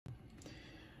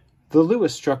The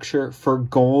Lewis structure for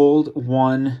gold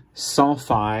 1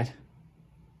 sulfide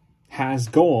has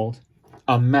gold,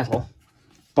 a metal,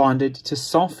 bonded to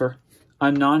sulfur, a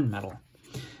nonmetal.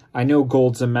 I know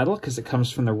gold's a metal because it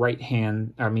comes from the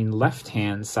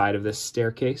left-hand side of this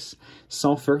staircase.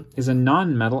 Sulfur is a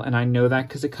nonmetal, and I know that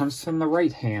because it comes from the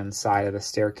right-hand side of the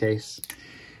staircase.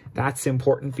 That's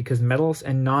important because metals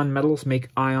and nonmetals make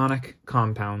ionic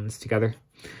compounds together,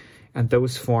 and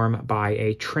those form by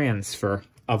a transfer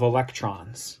of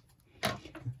electrons.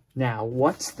 Now,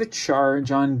 what's the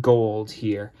charge on gold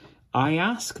here? I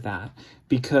ask that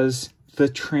because the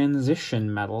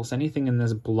transition metals, anything in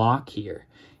this block here,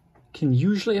 can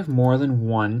usually have more than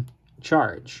one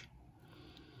charge.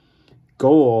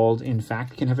 Gold, in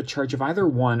fact, can have a charge of either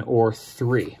 1 or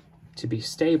 3 to be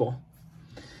stable.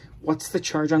 What's the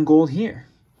charge on gold here?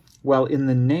 Well, in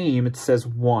the name it says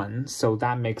 1, so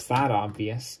that makes that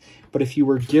obvious. But if you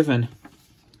were given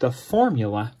the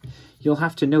formula, you'll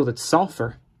have to know that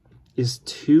sulfur is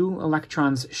 2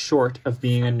 electrons short of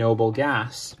being a noble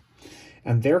gas,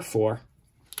 and therefore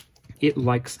it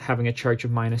likes having a charge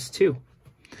of -2.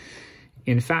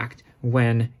 In fact,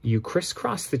 when you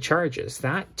crisscross the charges,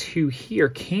 that 2 here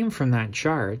came from that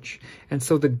charge, and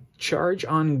so the charge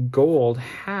on gold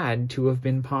had to have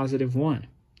been +1.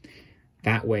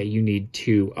 That way you need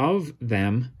 2 of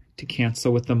them to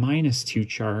cancel with the -2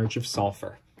 charge of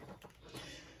sulfur.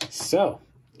 So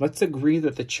let's agree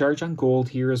that the charge on gold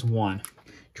here is 1.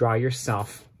 Draw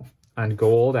yourself a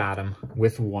gold atom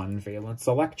with 1 valence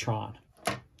electron.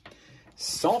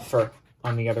 Sulfur,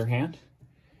 on the other hand,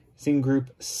 is in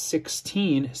group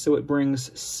 16, so it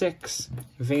brings 6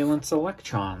 valence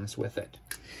electrons with it.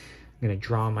 I'm going to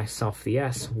draw myself the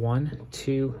S. 1,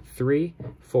 2, 3,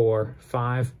 4,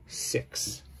 5,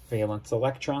 6 valence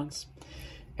electrons.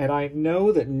 And I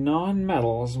know that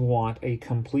nonmetals want a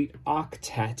complete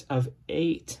octet of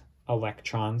 8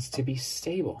 electrons to be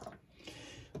stable.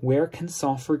 Where can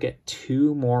sulfur get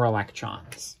 2 more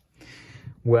electrons?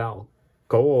 Well,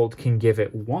 gold can give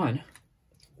it 1.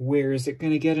 Where is it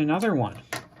going to get another one?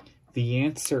 The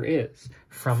answer is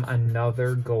from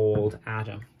another gold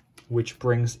atom, which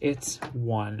brings its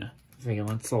 1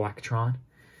 valence electron.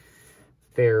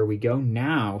 There we go.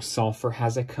 Now sulfur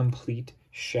has a complete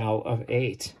shell of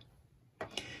 8.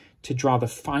 To draw the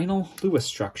final Lewis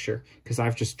structure, because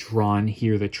I've just drawn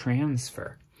here the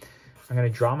transfer, I'm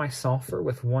going to draw my sulfur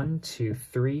with 1, 2,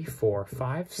 3, 4,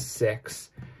 5, 6,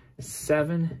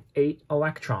 7, 8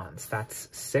 electrons. That's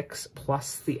 6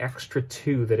 plus the extra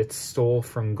 2 that it stole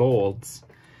from gold's.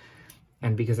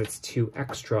 And because it's 2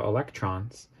 extra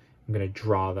electrons, I'm going to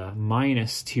draw the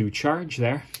 -2 charge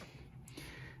there.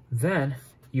 Then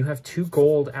you have 2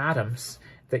 gold atoms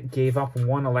that gave up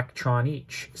 1 electron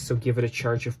each. So give it a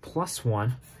charge of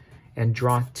 +1 and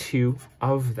draw 2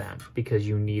 of them because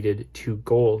you needed 2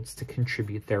 golds to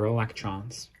contribute their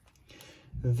electrons.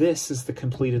 This is the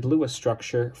completed Lewis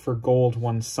structure for gold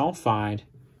 1 sulfide.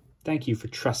 Thank you for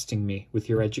trusting me with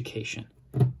your education,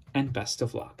 and best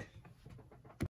of luck.